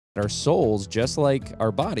Our souls, just like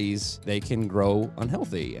our bodies, they can grow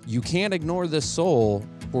unhealthy. You can't ignore the soul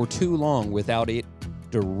for too long without it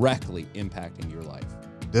directly impacting your life.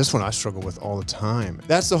 This one I struggle with all the time.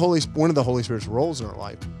 That's one of the Holy Spirit's roles in our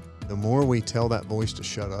life. The more we tell that voice to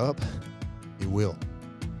shut up, He will.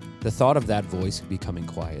 The thought of that voice becoming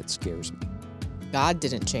quiet scares me. God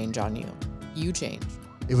didn't change on you. You changed.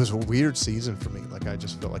 It was a weird season for me. Like I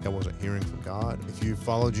just felt like I wasn't hearing from God. If you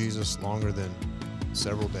follow Jesus longer than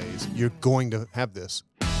several days, you're going to have this.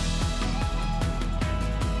 We're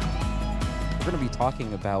going to be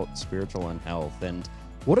talking about spiritual unhealth and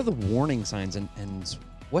what are the warning signs and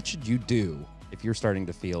what should you do if you're starting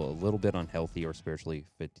to feel a little bit unhealthy or spiritually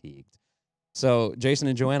fatigued. So, Jason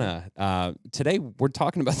and Joanna, today we're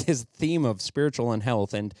talking about this theme of spiritual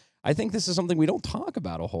unhealth, and I think this is something we don't talk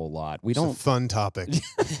about a whole lot. It's a fun topic.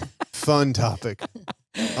 Fun topic.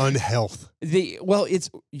 Unhealth. It's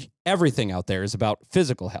everything out there is about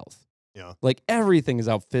physical health. Yeah. Like everything is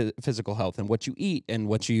about physical health and what you eat and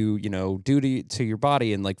what you do to your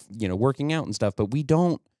body and working out and stuff. But we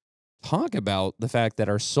don't talk about the fact that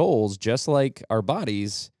our souls, just like our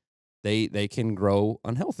bodies, they can grow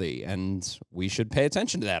unhealthy, and we should pay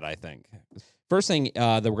attention to that, I think. First thing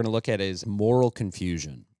that we're going to look at is moral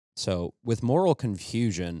confusion. So with moral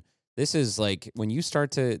confusion, this is like when you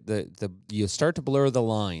start to you start to blur the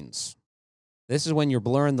lines. This is when you're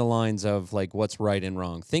blurring the lines of like what's right and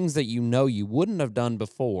wrong. Things that you wouldn't have done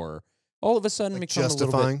before, all of a sudden like become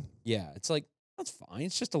justifying. A little bit. Yeah, it's like that's fine.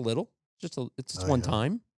 It's just a little. It's just one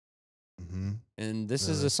time. Mm-hmm. And this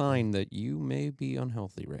is a sign that you may be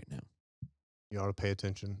unhealthy right now. You ought to pay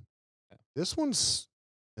attention. Yeah. This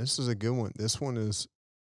is a good one. This one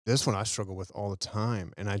I struggle with all the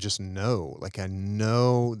time. And I just know, like I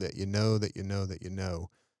know that you know,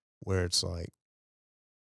 where it's like,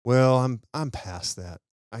 well, I'm past that.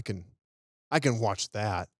 I can watch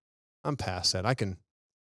that. I'm past that. I can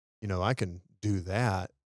do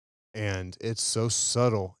that. And it's so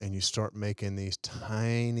subtle, and you start making these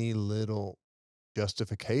tiny little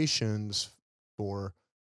justifications for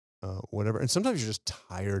whatever. And sometimes you're just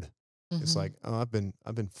tired. Mm-hmm. It's like, oh, I've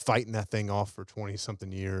been fighting that thing off for 20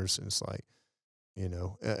 something years. And it's like,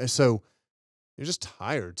 so you're just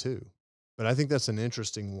tired too. But I think that's an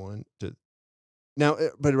interesting one to now.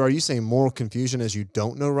 But are you saying moral confusion as you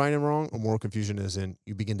don't know right and wrong, or moral confusion as in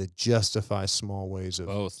you begin to justify small ways of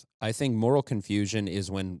both? I think moral confusion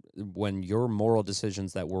is when your moral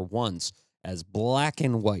decisions that were once as black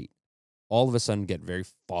and white all of a sudden get very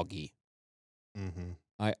foggy. Mm-hmm.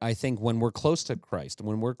 I think when we're close to Christ,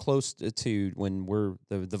 when we're close to when we're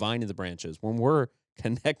the vine and the branches, when we're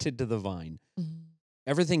connected to the vine, mm-hmm.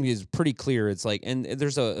 everything is pretty clear. It's like, and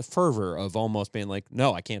there's a fervor of almost being like,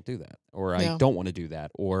 no, I can't do that, or I don't want to do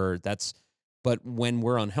that, or that's. But when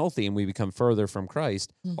we're unhealthy and we become further from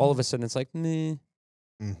Christ, mm-hmm. all of a sudden it's like, meh,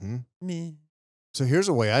 mm-hmm. meh. So here's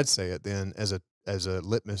a way I'd say it then, as a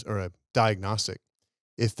litmus or a diagnostic.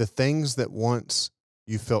 If the things that once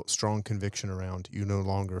you felt strong conviction around, you no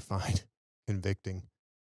longer find convicting,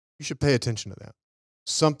 you should pay attention to that.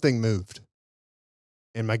 Something moved.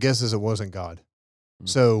 And my guess is it wasn't God.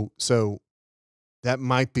 Mm-hmm. So that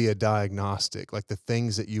might be a diagnostic, like the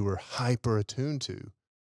things that you were hyper attuned to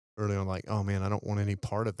early on, like, oh man, I don't want any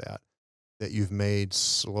part of that you've made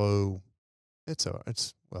slow.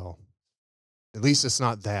 Well, at least it's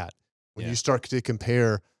not that. When you start to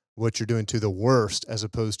compare what you're doing to the worst as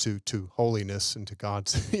opposed to holiness and to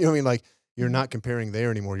God's, you know what I mean? Like you're not comparing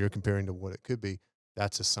there anymore. You're comparing to what it could be.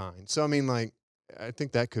 That's a sign. So, I mean, like, I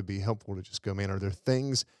think that could be helpful to just go, man, are there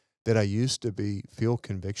things that I used to feel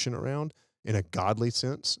conviction around in a godly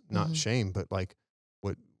sense, not mm-hmm. shame, but like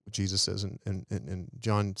what Jesus says in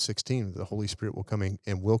John 16, the Holy Spirit will come in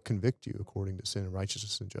and will convict you according to sin and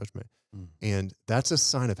righteousness and judgment. Mm. And that's a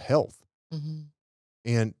sign of health. Mm-hmm.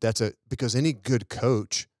 And because any good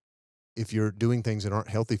coach, if you're doing things that aren't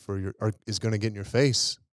healthy for is going to get in your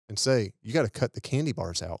face and say, you got to cut the candy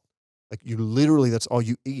bars out. Like you literally, that's all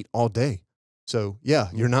you eat all day. So yeah,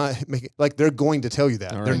 you're not making, like they're going to tell you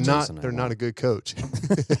that. They're not a good coach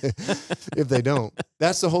if they don't.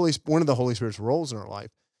 That's one of the Holy Spirit's roles in our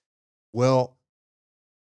life. Well,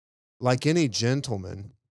 like any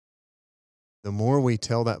gentleman, the more we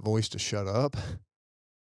tell that voice to shut up,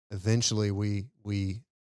 eventually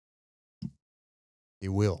he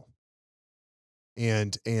will.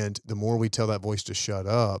 And the more we tell that voice to shut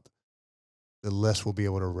up, the less we'll be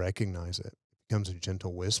able to recognize it. It becomes a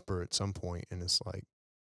gentle whisper at some point, and it's like,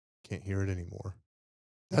 can't hear it anymore.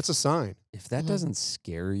 That's a sign. If that doesn't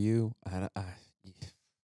scare you, that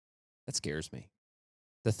scares me.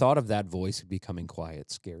 The thought of that voice becoming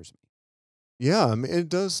quiet scares me. Yeah, I mean, it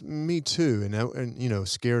does me too, and you know,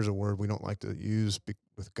 scare is a word we don't like to use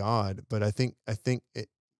with God, but I think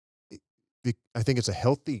it's a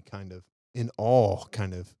healthy kind of in awe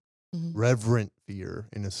kind of Hmm. reverent fear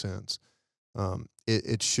in a sense.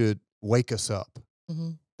 It should wake us up.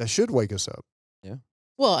 Hmm. That should wake us up. Yeah.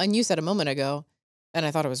 Well, and you said a moment ago, and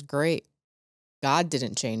I thought it was great. God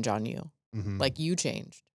didn't change on you, Hmm. like you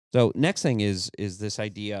changed. So next thing is this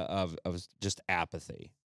idea of just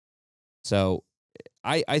apathy. So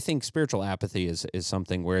I think spiritual apathy is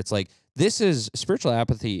something where it's like this is spiritual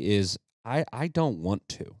apathy is I don't want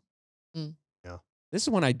to. Mm. Yeah, This is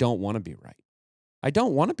when I don't want to be right. I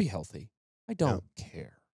don't want to be healthy. I yeah, don't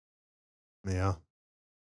care. yeah.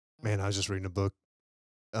 Man, I was just reading a book.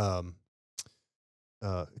 Um,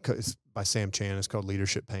 it's by Sam Chan. It's called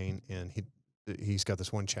Leadership Pain, and he's got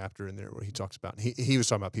this one chapter in there where he talks about he was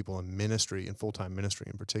talking about people in ministry and full time ministry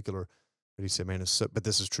in particular. But he said, man, it's so, but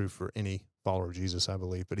this is true for any follower of Jesus, I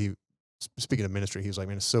believe. But speaking of ministry, he was like,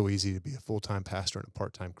 man, it's so easy to be a full time pastor and a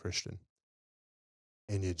part time Christian,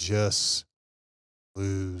 and you just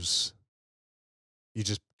lose. You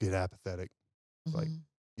just get apathetic. Like Mhm.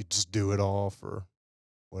 you just do it all for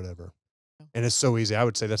whatever. And it's so easy. I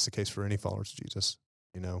would say that's the case for any followers of Jesus.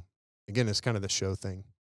 You know, again, it's kind of the show thing.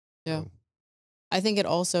 Yeah. So, I think it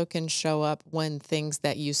also can show up when things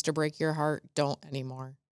that used to break your heart don't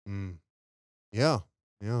anymore. mm, yeah,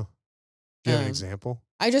 yeah. Do you have an Um, example?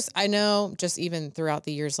 I know just even throughout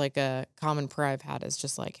the years, like a common prayer I've had is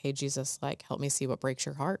just like, hey, Jesus, like, help me see what breaks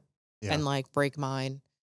your heart Yeah, and like break mine.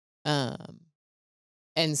 Um,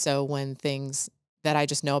 and so when things that I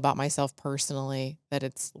just know about myself personally, that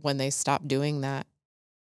it's when they stop doing that,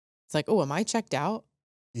 it's like, oh, am I checked out?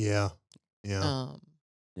 yeah, yeah, Um,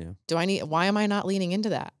 Yeah. why am I not leaning into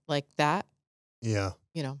that? Like that, yeah.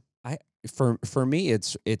 you know? I for me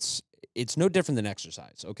it's no different than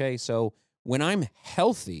exercise, okay? So when I'm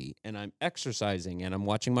healthy and I'm exercising and I'm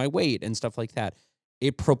watching my weight and stuff like that,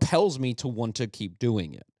 it propels me to want to keep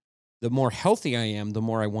doing it. The more healthy I am, the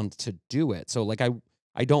more I want to do it. So like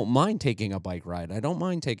I don't mind taking a bike ride. I don't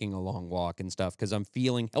mind taking a long walk and stuff cuz I'm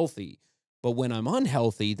feeling healthy. But when I'm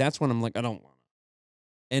unhealthy, that's when I'm like I don't want to.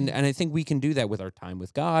 And I think we can do that with our time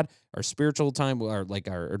with God, our spiritual time, our like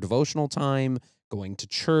our devotional time, going to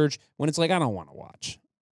church. When it's like I don't want to watch.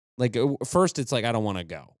 Like first, it's like I don't want to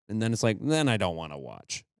go, and then it's like then I don't want to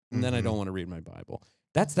watch, and then I Mm-hmm. don't want to read my Bible.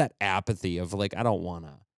 That's that apathy of like I don't want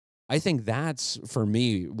to. I think that's for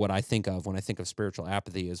me what I think of when I think of spiritual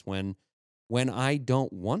apathy is when I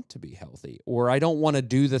don't want to be healthy or I don't want to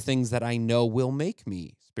do the things that I know will make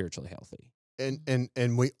me spiritually healthy.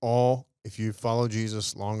 And we all, if you follow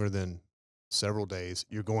Jesus longer than several days,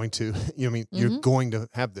 you're going to, you know, I mean, you're Mm-hmm. going to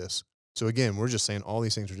have this. So again, we're just saying all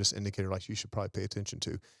these things are just indicator like you should probably pay attention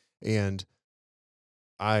to. And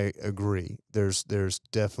I agree. There's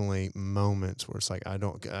definitely moments where it's like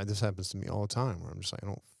this happens to me all the time where I'm just like I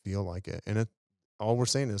don't feel like it. And all we're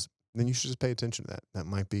saying is then you should just pay attention to that. That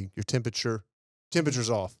might be your temperature's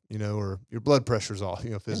off, you know, or your blood pressure's off,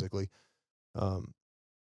 you know, Yeah. physically. Um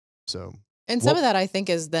so And some what of that I think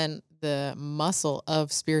is then the muscle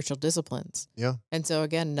of spiritual disciplines. yeah. And so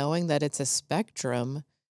again, knowing that it's a spectrum,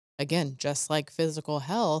 again, just like physical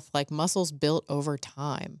health, like muscles built over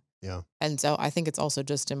time. Yeah. And so I think it's also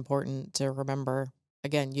just important to remember,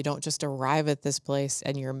 again, you don't just arrive at this place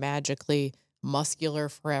and you're magically muscular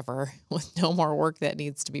forever with no more work that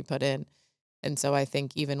needs to be put in. And so I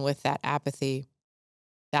think even with that apathy,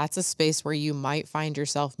 that's a space where you might find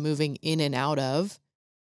yourself moving in and out of.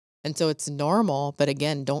 And so it's normal, but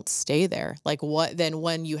again, don't stay there. Like what then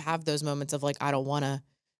when you have those moments of like, I don't want to,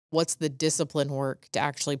 what's the discipline work to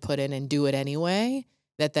actually put in and do it anyway?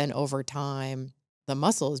 That then over time, the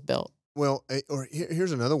muscle is built. Well,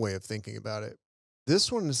 here's another way of thinking about it.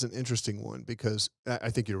 This one is an interesting one because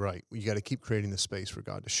I think you're right. You got to keep creating the space for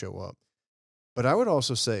God to show up. But I would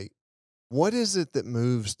also say, what is it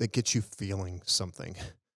that gets you feeling something?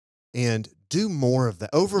 And do more of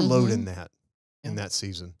that. Overload Mm-hmm. in that Yeah.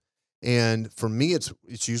 season. And for me, it's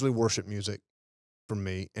usually worship music for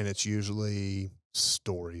me, and it's usually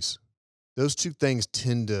stories. Those two things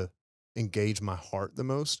tend to engage my heart the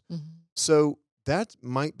most. Mm-hmm. So that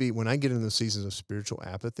might be when I get into the seasons of spiritual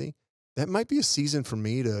apathy, that might be a season for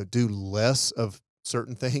me to do less of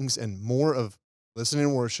certain things and more of listening to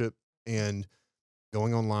worship and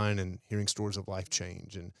going online and hearing stories of life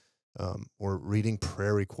change and or reading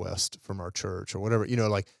prayer requests from our church or whatever, you know,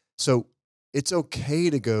 like so it's okay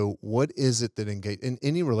to go, what is it that engage in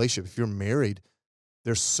any relationship? If you're married,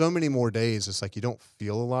 there's so many more days. It's like you don't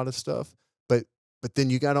feel a lot of stuff, but then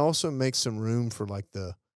you got to also make some room for like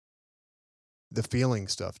the feeling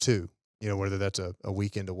stuff too, you know, whether that's a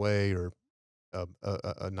weekend away or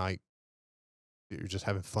a night you're just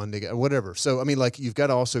having fun together, whatever. So, I mean, like, you've got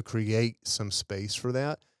to also create some space for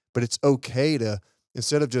that, but it's okay to,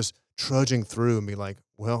 instead of just trudging through and be like,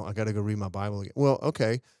 well, I got to go read my Bible again. Well,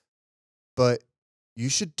 okay, but you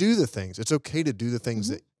should do the things. It's okay to do the things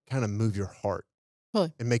Mhm. that kind of move your heart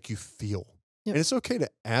Totally. and make you feel. Yep. And it's okay to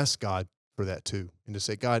ask God for that too, and to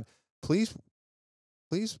say, God, please,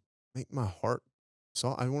 please make my heart so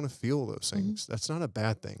I want to feel those Mhm. things. That's not a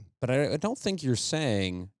bad thing. But I don't think you're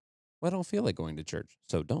saying, well, I don't feel like going to church,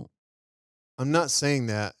 so don't. I'm not saying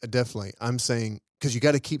that, definitely. I'm saying, because you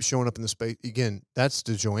got to keep showing up in the space. Again, that's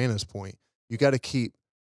to Joanna's point. You got to keep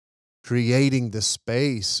creating the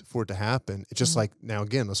space for it to happen. It's just Mhm. like, now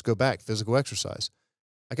again, let's go back, physical exercise.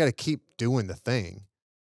 I got to keep doing the thing.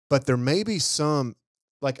 But there may be some,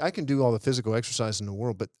 like, I can do all the physical exercise in the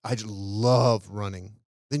world, but I just love running.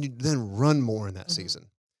 Then run more in that Mhm. season.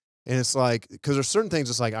 And it's like, because there's certain things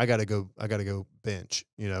it's like, I gotta go bench,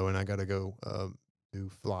 and I gotta go do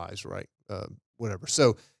flies, right? Whatever.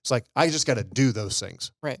 So it's like I just gotta do those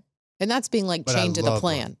things. Right. And that's being like But I chained to the love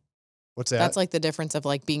plan. running. What's that? That's like the difference of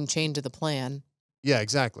like being chained to the plan Yeah,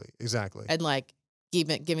 exactly. Exactly. and like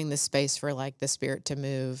giving the space for like the spirit to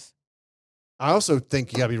move. I also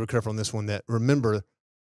think you gotta be careful on this one, that remember,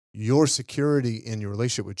 your security in your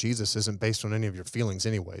relationship with Jesus isn't based on any of your feelings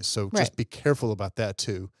anyways. So Right. just be careful about that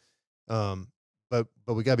too. Um, but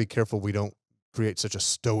we gotta be careful we don't create such a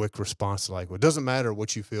stoic response to, like, well, it doesn't matter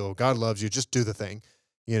what you feel. God loves you. Just do the thing.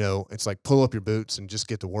 It's like pull up your boots and just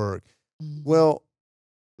get to work. Mhm. Well,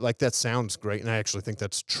 like, that sounds great, and I actually think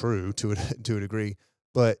that's true to a to a degree.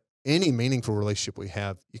 But any meaningful relationship we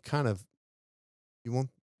have, you want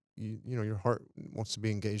your heart wants to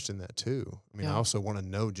be engaged in that too. I mean, I Yeah. also want to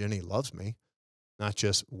know Jenny loves me, not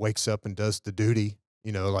just wakes up and does the duty.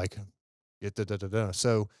 Like, get da da da da.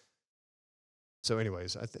 So,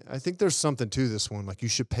 anyways, I think there's something to this one. Like, you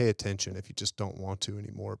should pay attention if you just don't want to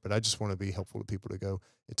anymore. But I just want to be helpful to people to go,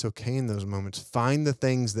 it's okay in those moments. Find the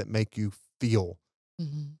things that make you feel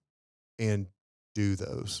Mhm. and do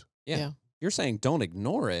those. Yeah. Yeah. You're saying don't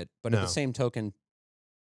ignore it, but at the No. same token,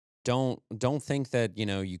 don't think that,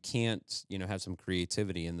 you can't, have some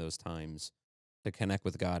creativity in those times to connect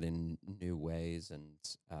with God in new ways, and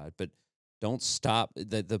but don't stop.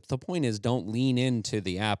 The point is, don't lean into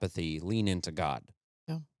the apathy, lean into God.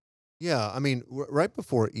 Yeah. Yeah. I mean, right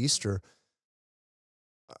before Easter,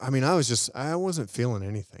 I mean, I wasn't feeling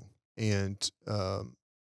anything. And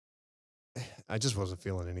I just wasn't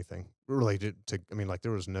feeling anything related to, I mean, like, it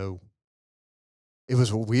was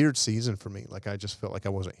a weird season for me. Like, I just felt like I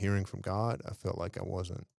wasn't hearing from God. I felt like I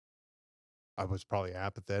was probably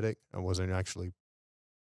apathetic. I wasn't actually,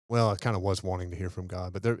 well, I kind of was wanting to hear from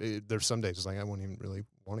God, but there's some days it's like I wasn't even really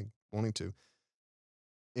wanting to.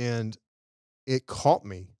 And it caught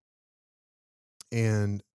me.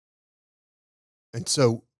 And, and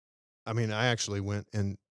so, I mean, I actually went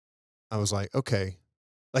and I was like, okay,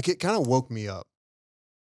 like, it kind of woke me up.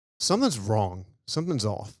 Something's wrong. Something's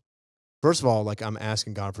off. First of all, like, I'm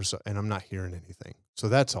asking God for and I'm not hearing anything. So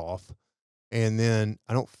that's off. And then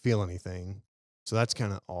I don't feel anything. So that's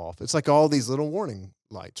kind of off. It's like all these little warning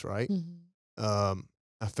lights, right? Mhm.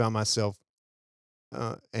 I found myself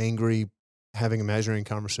angry, having imaginary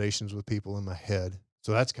conversations with people in my head.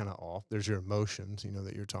 So that's kind of off. There's your emotions,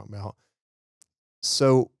 that you're talking about.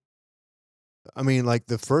 So, I mean, like,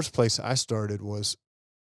 the first place I started was,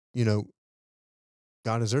 you know,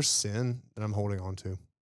 God, is there sin that I'm holding on to?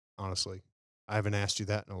 Honestly, I haven't asked you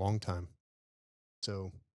that in a long time.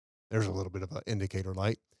 So there's a little bit of an indicator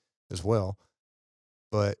light as well.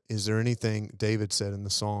 But is there anything David said in the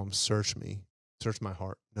Psalms, search me, search my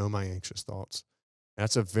heart, know my anxious thoughts?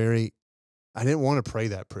 That's I didn't want to pray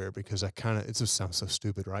that prayer because it just sounds so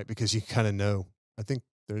stupid, right? Because you kind of know, I think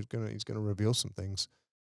he's going to reveal some things,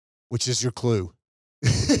 which is your clue.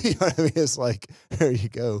 You know what I mean? It's like, there you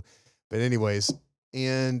go. But anyways,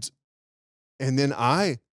 and, and then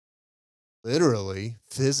I literally,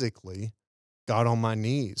 physically got on my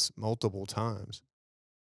knees multiple times.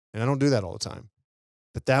 And I don't do that all the time.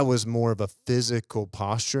 But that was more of a physical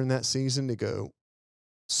posture in that season to go,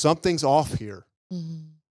 something's off here. Mhm.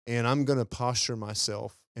 And I'm going to posture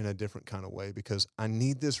myself in a different kind of way because I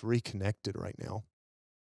need this reconnected right now.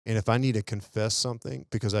 And if I need to confess something,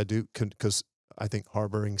 because because I think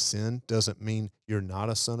harboring sin doesn't mean you're not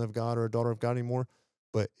a son of God or a daughter of God anymore.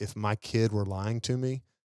 But if my kid were lying to me,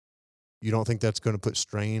 you don't think that's going to put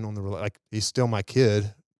strain on like, he's still my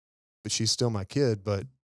kid, but she's still my kid, but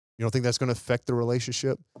you don't think that's going to affect the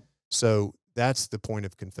relationship? So that's the point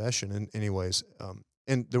of confession. And anyways,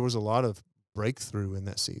 and there was a lot of breakthrough in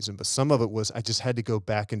that season, but some of it was I just had to go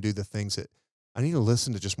back and do the things that I need to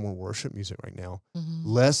listen to just more worship music right now. Mhm.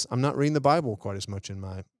 Less, I'm not reading the Bible quite as much in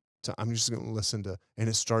my, so I'm just going to listen to, and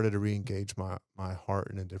it started to re-engage my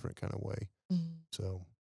heart in a different kind of way. Mhm. So,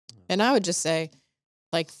 And I would just say,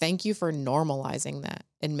 like, thank you for normalizing that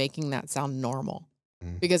and making that sound normal.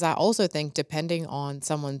 Mhm. Because I also think, depending on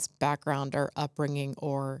someone's background or upbringing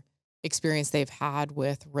or experience they've had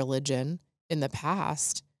with religion in the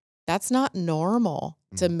past, that's not normal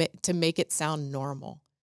to make it sound normal.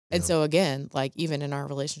 And Yeah. so again, like, even in our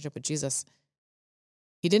relationship with Jesus,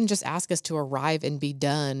 he didn't just ask us to arrive and be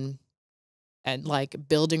done and like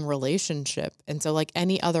building relationship. And so, like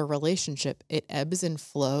any other relationship, it ebbs and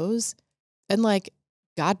flows. And like,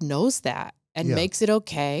 God knows that and Yeah. makes it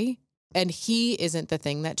okay. And he isn't the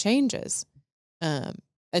thing that changes. Um,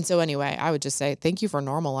 and so anyway, I would just say thank you for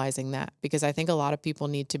normalizing that, because I think a lot of people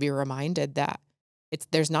need to be reminded that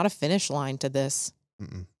there's not a finish line to this.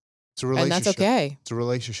 Mm-mm. It's a relationship. And that's okay. It's a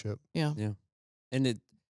relationship. Yeah. Yeah. And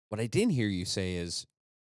what I didn't hear you say is,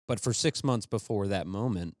 but for 6 months before that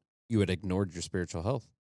moment, you had ignored your spiritual health.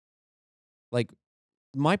 Like,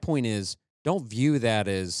 my point is, don't view that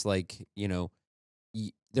as like,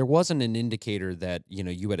 there wasn't an indicator that,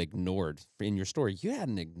 you had ignored in your story. You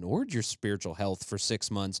hadn't ignored your spiritual health for 6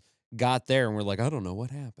 months, got there and we're like, I don't know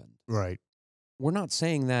what happened. Right. We're not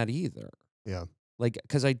saying that either. Yeah. Like,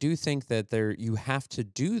 because I do think that you have to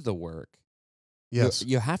do the work. Yes.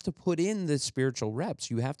 You have to put in the spiritual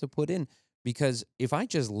reps. You have to put in, because if I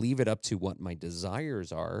just leave it up to what my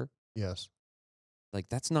desires are, Yes. like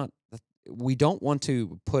we don't want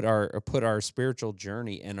to put our spiritual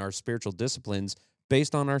journey and our spiritual disciplines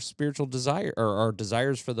based on our spiritual desire or our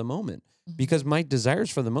desires for the moment, because my desires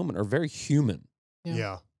for the moment are very human.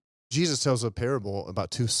 Yeah. Jesus tells a parable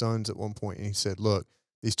about two sons at one point, and he said, look,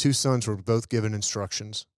 these two sons were both given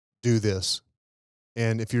instructions. Do this.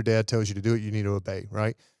 And if your dad tells you to do it, you need to obey,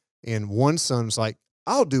 right? And one son's like,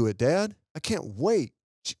 I'll do it, Dad. I can't wait.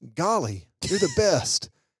 Golly, you're the best.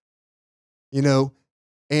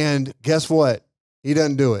 And guess what? He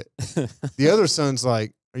doesn't do it. The other son's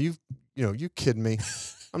like, are you kidding me?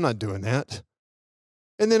 I'm not doing that.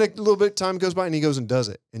 And then a little bit of time goes by and he goes and does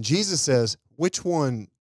it. And Jesus says, which one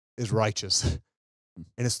is righteous?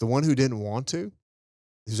 And it's the one who didn't want to,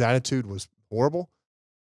 whose attitude was horrible,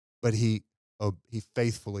 but he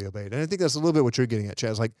faithfully obeyed. And I think that's a little bit what you're getting at,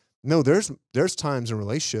 Chad. It's like, no, there's times in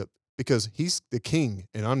relationship, because he's the king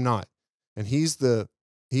and I'm not. And he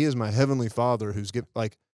is my heavenly Father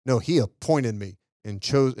no, he appointed me and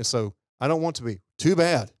chose. And so I don't want to be too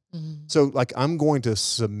bad. Mm-hmm. So like, I'm going to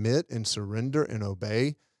submit and surrender and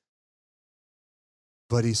obey.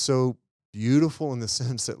 But he's so beautiful in the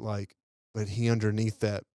sense that but he underneath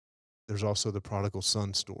that, there's also the prodigal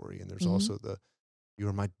son story. And there's also you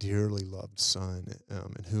are my dearly loved son,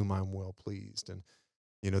 in whom I'm well pleased. And,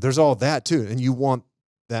 there's all that too. And you want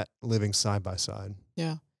that living side by side.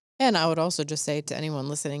 Yeah. And I would also just say to anyone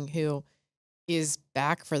listening who is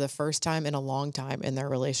back for the first time in a long time in their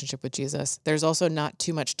relationship with Jesus, there's also not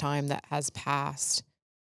too much time that has passed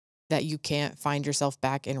that you can't find yourself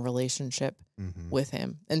back in relationship with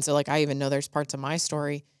him. And so, like, I even know there's parts of my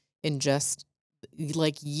story in just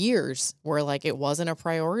like years where like it wasn't a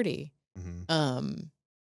priority.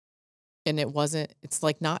 And it's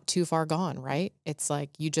like not too far gone, right? It's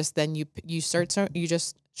like you just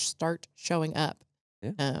start showing up.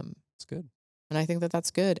 Yeah. It's good. And I think that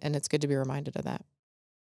that's good. And it's good to be reminded of that.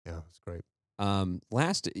 Yeah, it's great.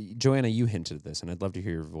 Last, Joanna, you hinted at this, and I'd love to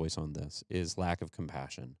hear your voice on this, is lack of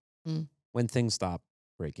compassion. When things stop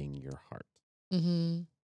breaking your heart. Mm-hmm.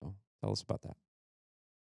 So tell us about that.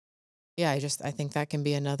 Yeah, I think that can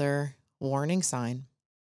be another warning sign.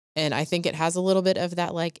 And I think it has a little bit of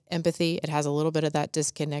that like empathy. It has a little bit of that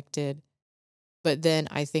disconnected. But then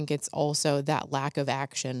I think it's also that lack of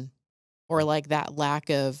action, or like that lack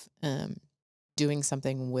of doing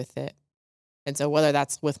something with it. And so whether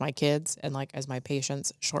that's with my kids and like as my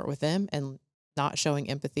patience short with them and not showing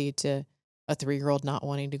empathy to a 3-year-old not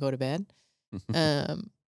wanting to go to bed,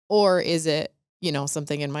 or is it,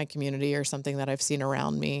 something in my community or something that I've seen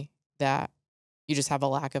around me that you just have a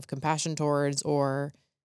lack of compassion towards, or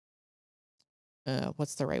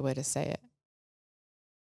what's the right way to say it?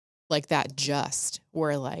 Like that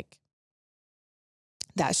where like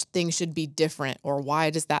that thing should be different, or why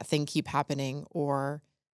does that thing keep happening, or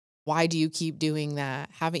why do you keep doing that?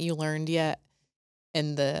 Haven't you learned yet?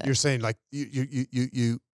 And you're saying like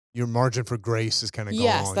your margin for grace is kind of gone.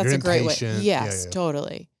 Yes, that's you're a great way. impatient. Yes,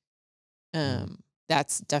 totally.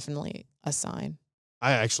 That's definitely a sign.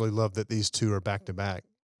 I actually love that these two are back to back,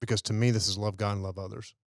 because to me, this is love God and love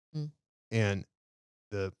others. And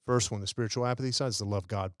the first one, the spiritual apathy side, is the love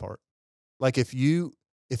God part. Like if you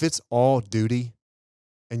if it's all duty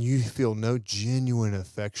and you feel no genuine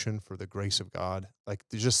affection for the grace of God, like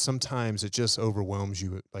there's just sometimes it just overwhelms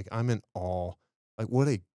you. Like I'm in awe. Like what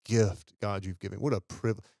a gift, God, you've given. What a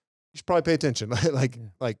privilege. You should probably pay attention, Yeah.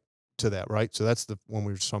 like to that, right? So that's the one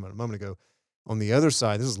we were just talking about a moment ago. On the other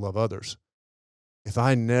side, this is love others. If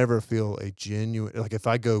I never feel a genuine, like if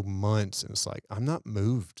I go months and it's like I'm not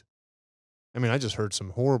moved. I mean, I just heard some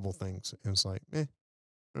horrible things, and it's like, all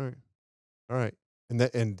right, all right,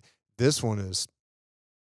 and this one is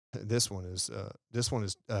this one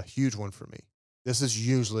is a huge one for me. This is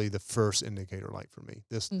usually the first indicator light for me.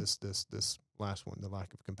 Mm. This last one, the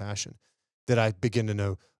lack of compassion, that I begin to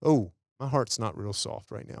know, oh, my heart's not real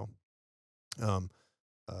soft right now. Um,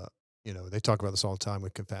 uh, they talk about this all the time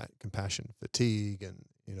with compassion fatigue and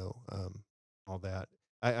all that.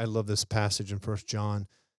 I love this passage in First John.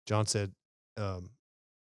 John said,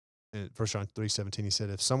 in First John 3:17, he said,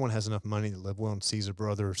 if someone has enough money to live well and sees a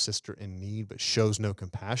brother or sister in need but shows no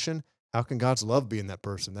compassion, how can God's love be in that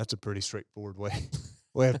person? That's a pretty straightforward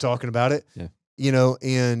way of talking about it. Yeah.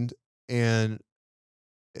 And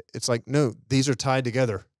it's like, no, these are tied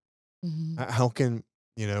together. Mhm. How can,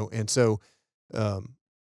 and so um,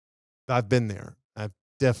 I've been there. I've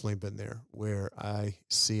definitely been there where I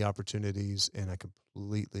see opportunities and I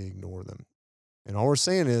completely ignore them. And all we're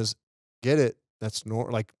saying is, get it. That's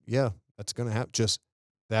yeah, that's going to happen. Just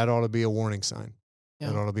that ought to be a warning sign.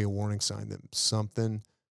 That Yeah. ought to be a warning sign that something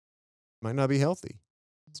might not be healthy.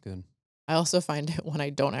 That's good. I also find it when I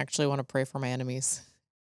don't actually want to pray for my enemies.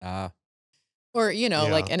 Ah, Or, like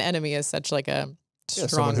Yeah. an enemy is such like a Yeah.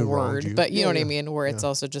 Someone who strong wronged word, you. but you Yeah. know what I Yeah. mean? Where it's Yeah.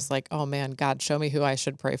 also just like, oh man, God, show me who I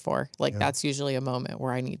should pray for. Like Yeah. that's usually a moment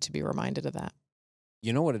where I need to be reminded of that.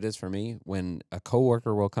 you know what it is for me? When a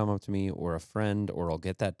coworker will come up to me or a friend, or I'll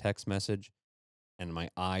get that text message and my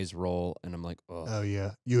eyes roll and I'm like, oh, Oh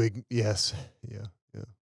yeah. Yes. Yeah. Yeah.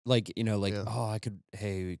 like, Yeah. oh, I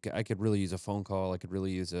could really use a phone call. I could really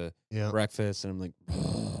use a Yeah. breakfast. And I'm like,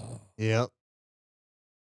 Yeah.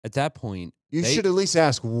 at that point, You they, should at least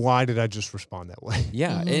ask, why did I just respond that way?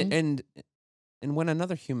 yeah. Mhm. And when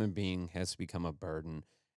another human being has become a burden,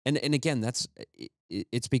 and again,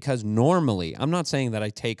 it's because normally, I'm not saying that I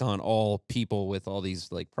take on all people with all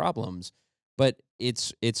these like problems, but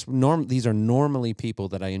these are normally people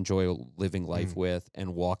that I enjoy living life Mm. with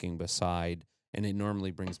and walking beside, and it normally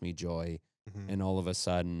brings me joy. Mm-hmm. And all of a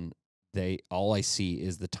sudden, all I see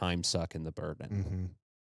is the time suck and the burden.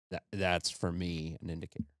 Mm-hmm. That's for me an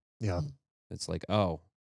indicator. Yeah. Mm. It's like, oh,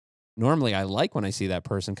 normally I like when I see that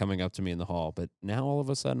person coming up to me in the hall, but now all of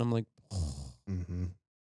a sudden I'm like, Mm-hmm.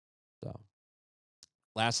 so.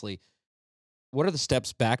 Lastly, what are the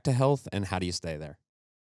steps back to health and how do you stay there?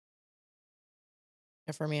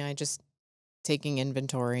 Yeah, for me, I just taking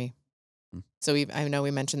inventory. Mm. So I know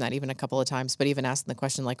we mentioned that even a couple of times, but even asking the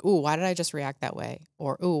question like, "Ooh, why did I just react that way?"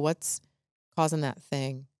 Or "Ooh, what's causing that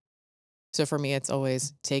thing?" So for me, it's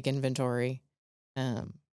always take inventory,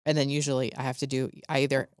 and then usually I have to do I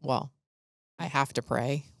have to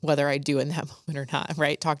pray whether I do in that moment or not.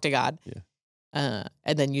 Right, talk to God. Yeah.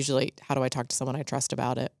 And then usually, how do I talk to someone I trust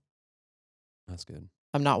about it? That's good.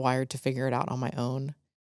 I'm not wired to figure it out on my own,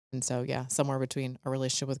 and so yeah, somewhere between a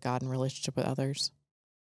relationship with God and relationship with others.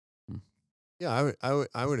 Mm. Yeah.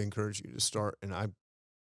 I would encourage you to start, and I'd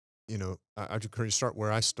encourage you to start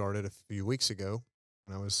where I started a few weeks ago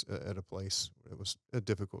when I was at a place where it was a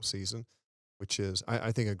difficult season, which is,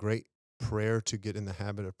 I think a great prayer to get in the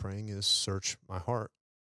habit of praying is search my heart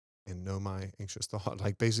and know my anxious thought.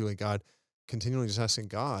 Like basically, God, continually just asking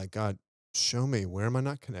God, show me, where am I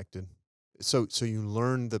not connected? So you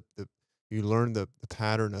learn the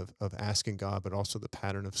pattern of asking God, but also the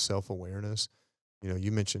pattern of self-awareness.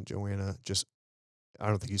 You mentioned, Joanna, just, I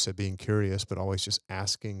don't think you said being curious, but always just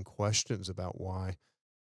asking questions about why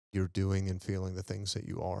you're doing and feeling the things that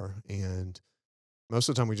you are. And most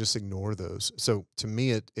of the time we just ignore those. So to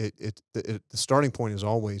me, the starting point is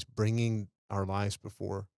always bringing our lives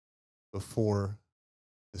before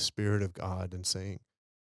the Spirit of God and saying,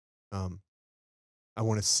 um, I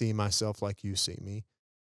want to see myself like you see me.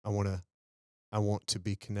 I want to I want to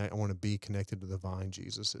be connect. I want to be connected to the vine,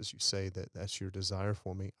 Jesus, as you say that's your desire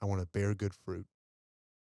for me. I want to bear good fruit.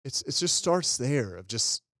 It just starts there of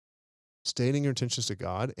just stating your intentions to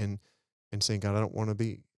God and saying, God, I don't want to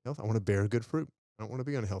be healthy. I want to bear good fruit. I don't want to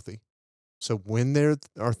be unhealthy. So when there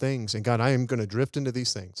are things, and God, I am going to drift into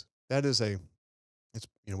these things. That is I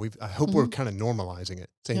hope we're Mhm. kind of normalizing it,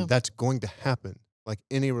 saying Yeah. that's going to happen like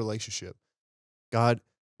any relationship. God,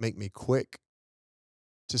 make me quick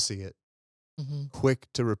to see it, Mhm. quick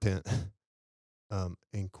to repent,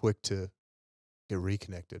 and quick to get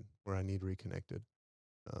reconnected where I need reconnected.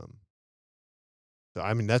 Um, So,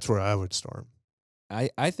 I mean, that's where I would start.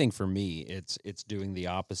 I think for me, it's doing the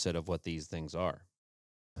opposite of what these things are.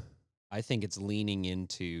 I think it's leaning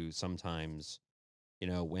into sometimes,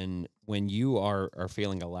 when you are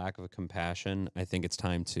feeling a lack of compassion, I think it's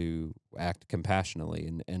time to act compassionately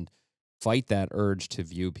and fight that urge to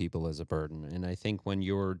view people as a burden. And I think when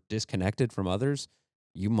you're disconnected from others,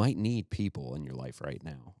 you might need people in your life right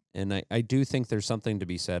now. And I do think there's something to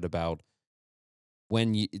be said about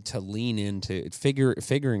when you to lean into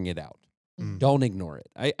figuring it out. Mm. Don't ignore it.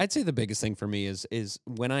 I'd say the biggest thing for me is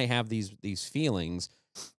when I have these feelings,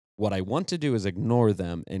 what I want to do is ignore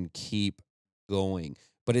them and keep going.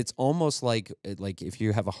 But it's almost like if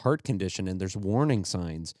you have a heart condition and there's warning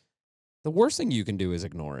signs, the worst thing you can do is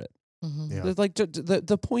ignore it. Mhm. Yeah. Like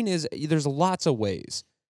the point is, there's lots of ways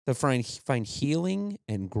to find healing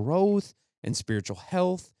and growth and spiritual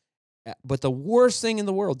health. But the worst thing in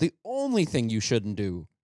the world, the only thing you shouldn't do,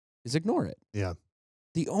 is ignore it. Yeah.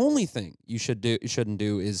 The only thing you shouldn't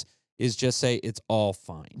do is just say it's all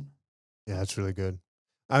fine. Yeah, that's really good.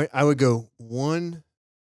 I would go one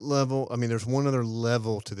level. I mean, there's one other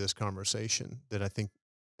level to this conversation that I think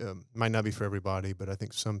might not be for everybody, but I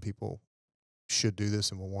think some people should do this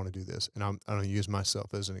and will want to do this. And I'm going to use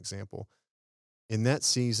myself as an example. In that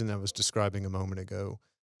season I was describing a moment ago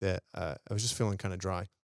that I was just feeling kind of dry.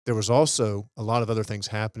 There was also a lot of other things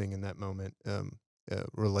happening in that moment,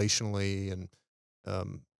 relationally,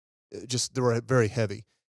 and just they were very heavy.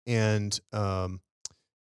 And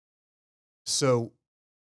so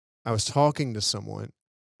I was talking to someone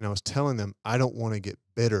and I was telling them I don't want to get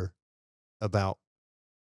bitter about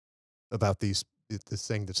this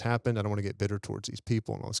thing that's happened. I don't want to get bitter towards these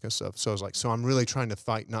people and all this kind of stuff. So I was like, so I'm really trying to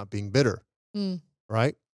fight not being bitter, Mm.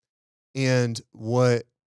 right? And what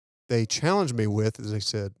they challenged me with is they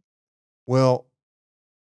said, well,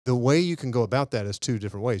 the way you can go about that is two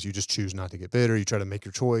different ways. You just choose not to get bitter. You try to make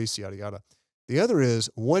your choice, yada, yada. The other is,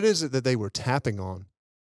 what is it that they were tapping on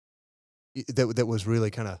that was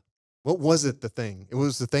really kind of, what was it the thing? It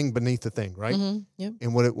was the thing beneath the thing, right? Mhm. Yep.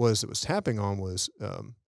 And what it was tapping on was,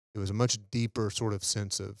 it was a much deeper sort of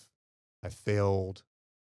sense of I failed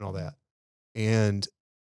and all that. And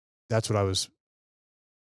that's what I was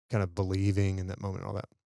kind of believing in that moment and all that.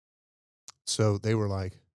 So they were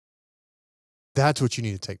like, that's what you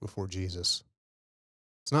need to take before Jesus.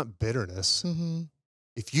 It's not bitterness. Mhm.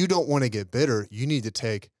 If you don't want to get bitter, you need to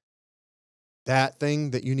take that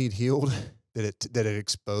thing that you need healed, that it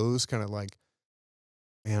exposed, kind of like,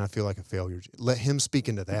 man, I feel like a failure. Let him speak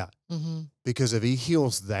into that. Mhm. Because if he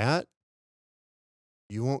heals that,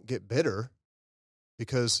 you won't get bitter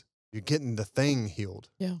because you're getting the thing healed.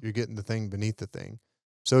 Yeah. You're getting the thing beneath the thing.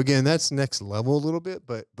 So again, that's next level a little bit,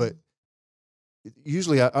 but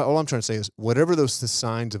usually all I'm trying to say is whatever the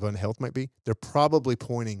signs of unhealth might be, they're probably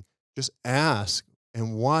pointing, just ask,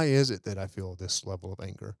 and why is it that I feel this level of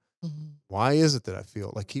anger? Mhm. Why is it that I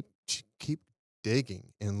feel like keep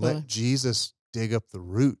digging and let Yeah. Jesus dig up the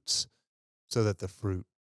roots so that the fruit,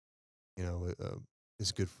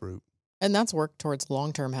 is good fruit. And that's work towards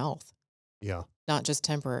long-term health, Yeah. not just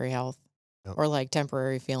temporary health Yep. or like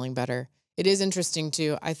temporary feeling better. It is interesting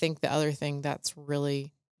too. I think the other thing that's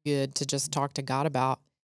really good to just talk to God about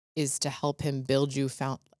is to help him build you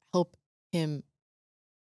help him.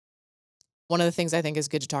 One of the things I think is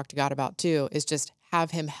good to talk to God about too is just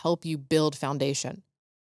have him help you build foundation.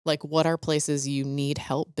 Like, what are places you need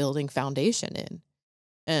help building foundation in?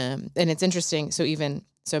 And it's interesting.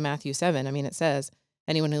 So Matthew 7, I mean, it says,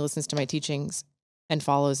 anyone who listens to my teachings and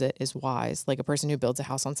follows it is wise, like a person who builds a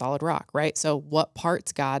house on solid rock, right? So what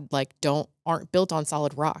parts, God, like aren't built on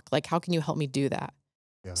solid rock? Like, how can you help me do that?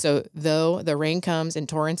 Yeah. So though the rain comes and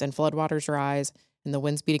torrents and floodwaters rise and the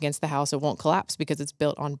winds beat against the house, it won't collapse because it's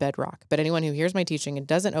built on bedrock. But anyone who hears my teaching and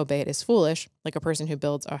doesn't obey it is foolish, like a person who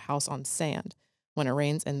builds a house on sand. When it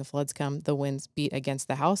rains and the floods come, the winds beat against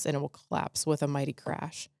the house and it will collapse with a mighty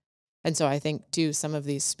crash. And so I think too, some of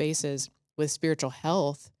these spaces with spiritual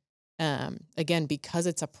health, again, because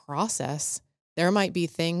it's a process, there might be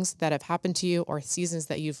things that have happened to you or seasons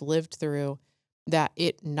that you've lived through that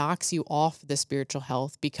it knocks you off the spiritual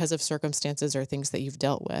health because of circumstances or things that you've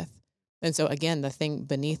dealt with. And so again, the thing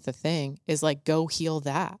beneath the thing is like, go heal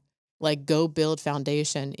that. Like, go build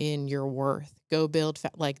foundation in your worth. Go build,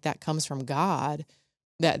 like, that comes from God,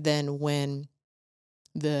 that then when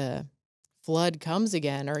the flood comes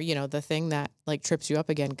again, or, the thing that like trips you up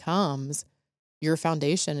again comes, your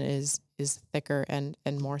foundation is thicker and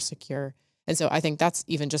more secure. And so I think that's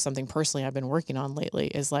even just something personally I've been working on lately,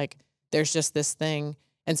 is like, there's just this thing.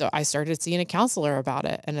 And so I started seeing a counselor about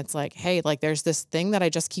it. And it's like, hey, like, there's this thing that I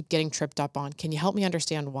just keep getting tripped up on. Can you help me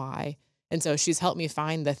understand why? And so she's helped me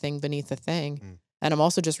find the thing beneath the thing. And I'm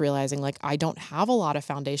also just realizing like I don't have a lot of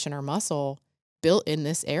foundation or muscle built in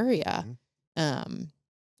this area.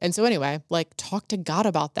 And so anyway, like talk to God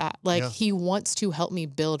about that. Like he wants to help me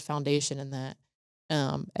build foundation in that.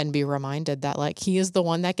 And be reminded that like he is the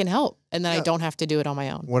one that can help and that I don't have to do it on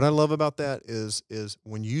my own. What I love about that is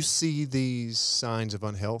when you see these signs of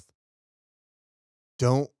unhealth,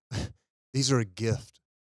 these are a gift.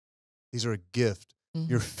 These are a gift.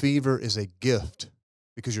 Your fever is a gift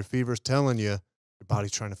because your fever is telling you your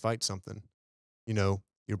body's trying to fight something. You know,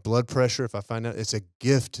 your blood pressure, if I find out, it's a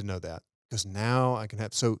gift to know that because now I can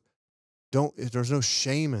have, there's no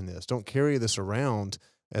shame in this. Don't carry this around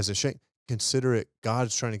as a shame. Consider it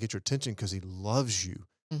God's trying to get your attention because he loves you.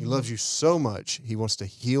 He loves you so much. He wants to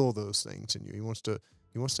heal those things in you. He wants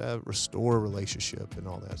to restore a relationship and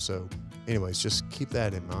all that. So anyways, just keep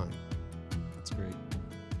that in mind. That's great.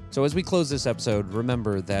 So as we close this episode,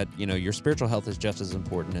 remember that, you know, your spiritual health is just as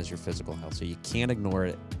important as your physical health. So you can't ignore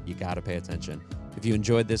it. You got to pay attention. If you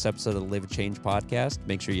enjoyed this episode of the Live a Change podcast,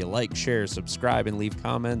 make sure you like, share, subscribe, and leave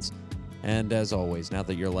comments. And as always, now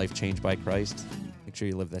that your life changed by Christ, make sure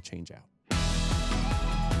you live that change out.